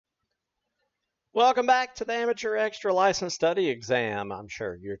Welcome back to the Amateur Extra License Study Exam. I'm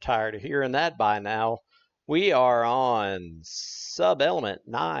sure you're tired of hearing that by now. We are on Subelement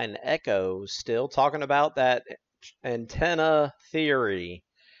 9 Echo, still talking about that antenna theory.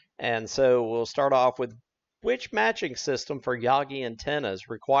 And so we'll start off with which matching system for Yagi antennas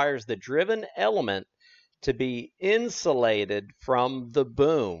requires the driven element to be insulated from the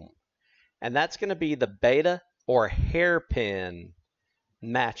boom. And that's going to be the beta or hairpin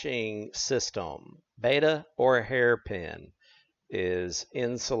matching system. Beta or hairpin is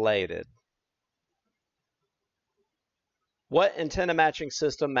insulated. What antenna matching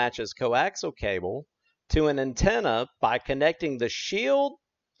system matches coaxial cable to an antenna by connecting the shield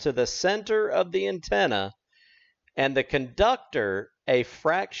to the center of the antenna and the conductor a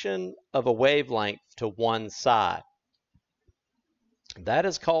fraction of a wavelength to one side? That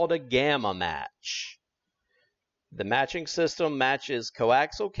is called a gamma match. The matching system matches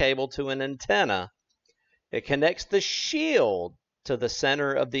coaxial cable to an antenna. It connects the shield to the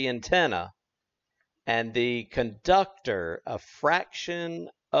center of the antenna and the conductor a fraction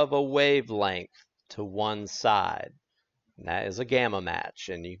of a wavelength to one side. And that is a gamma match,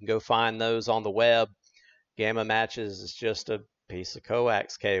 and you can go find those on the web. Gamma matches is just a piece of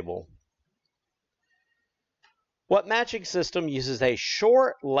coax cable. What matching system uses a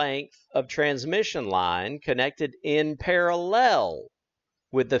short length of transmission line connected in parallel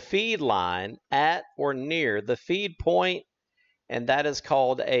with the feed line at or near the feed point, and that is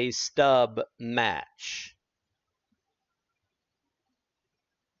called a stub match?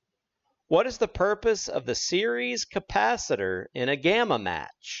 What is the purpose of the series capacitor in a gamma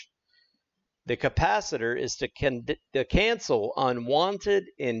match? The capacitor is to cancel unwanted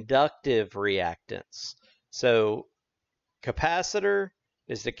inductive reactance. So capacitor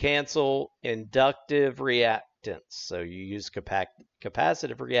is to cancel inductive reactance. So you use capacitive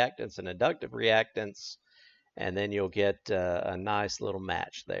reactance and inductive reactance, and then you'll get a nice little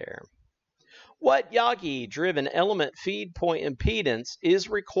match there. What Yagi-driven element feed point impedance is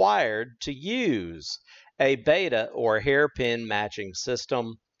required to use a beta or hairpin matching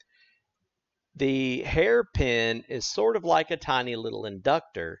system? The hairpin is sort of like a tiny little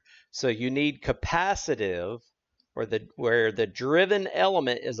inductor, so you need capacitive, where the driven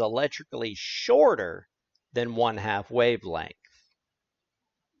element is electrically shorter than 1/2 wavelength.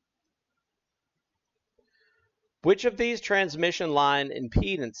 Which of these transmission line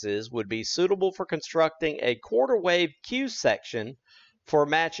impedances would be suitable for constructing a quarter wave Q section for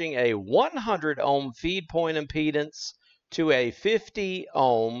matching a 100 ohm feed point impedance to a 50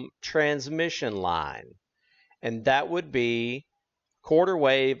 ohm transmission line? And that would be quarter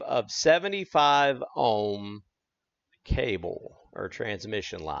wave of 75 ohm cable or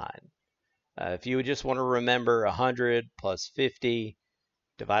transmission line. If you would just want to remember 100 plus 50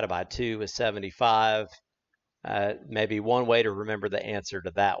 divided by 2 is 75, maybe one way to remember the answer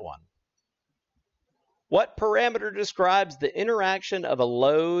to that one. What parameter describes the interaction of a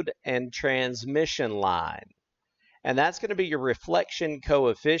load and transmission line? And that's going to be your reflection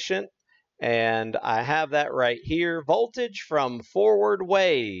coefficient. And I have that right here. Voltage from forward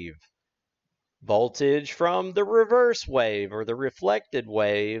wave, voltage from the reverse wave or the reflected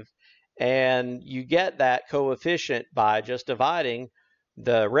wave. And you get that coefficient by just dividing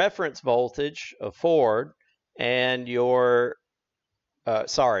the reference voltage of forward and your,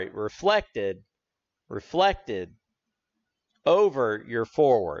 reflected over your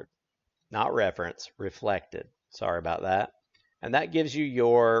forward. Not reference, reflected. Sorry about that. And that gives you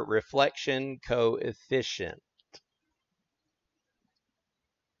your reflection coefficient.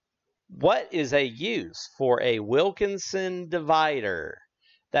 What is a use for a Wilkinson divider?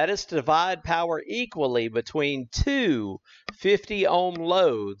 That is to divide power equally between two 50 ohm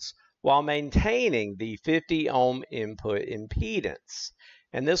loads while maintaining the 50 ohm input impedance.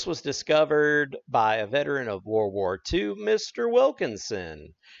 And this was discovered by a veteran of World War II, Mr.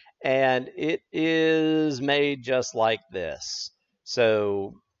 Wilkinson. And it is made just like this.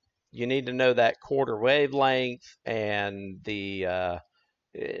 So you need to know that quarter wavelength and the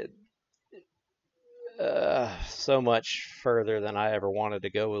so much further than I ever wanted to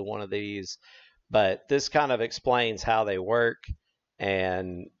go with one of these. But this kind of explains how they work.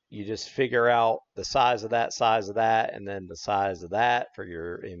 And you just figure out the size of that, and then the size of that for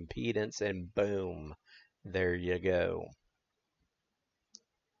your impedance, and boom, there you go.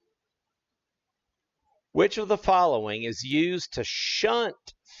 Which of the following is used to shunt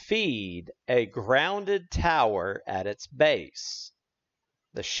feed a grounded tower at its base?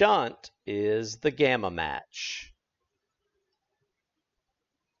 The shunt is the gamma match.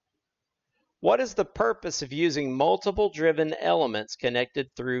 What is the purpose of using multiple driven elements connected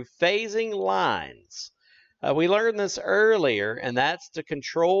through phasing lines? We learned this earlier, and that's to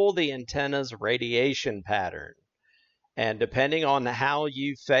control the antenna's radiation pattern. And depending on how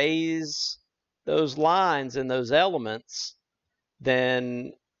you phase those lines and those elements,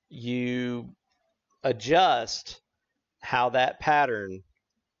 then you adjust how that pattern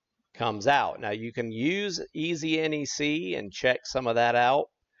comes out. Now you can use Easy NEC and check some of that out.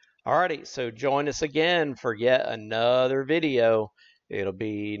 Alrighty, so join us again for yet another video. It'll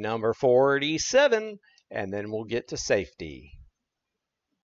be number 47, and then we'll get to safety.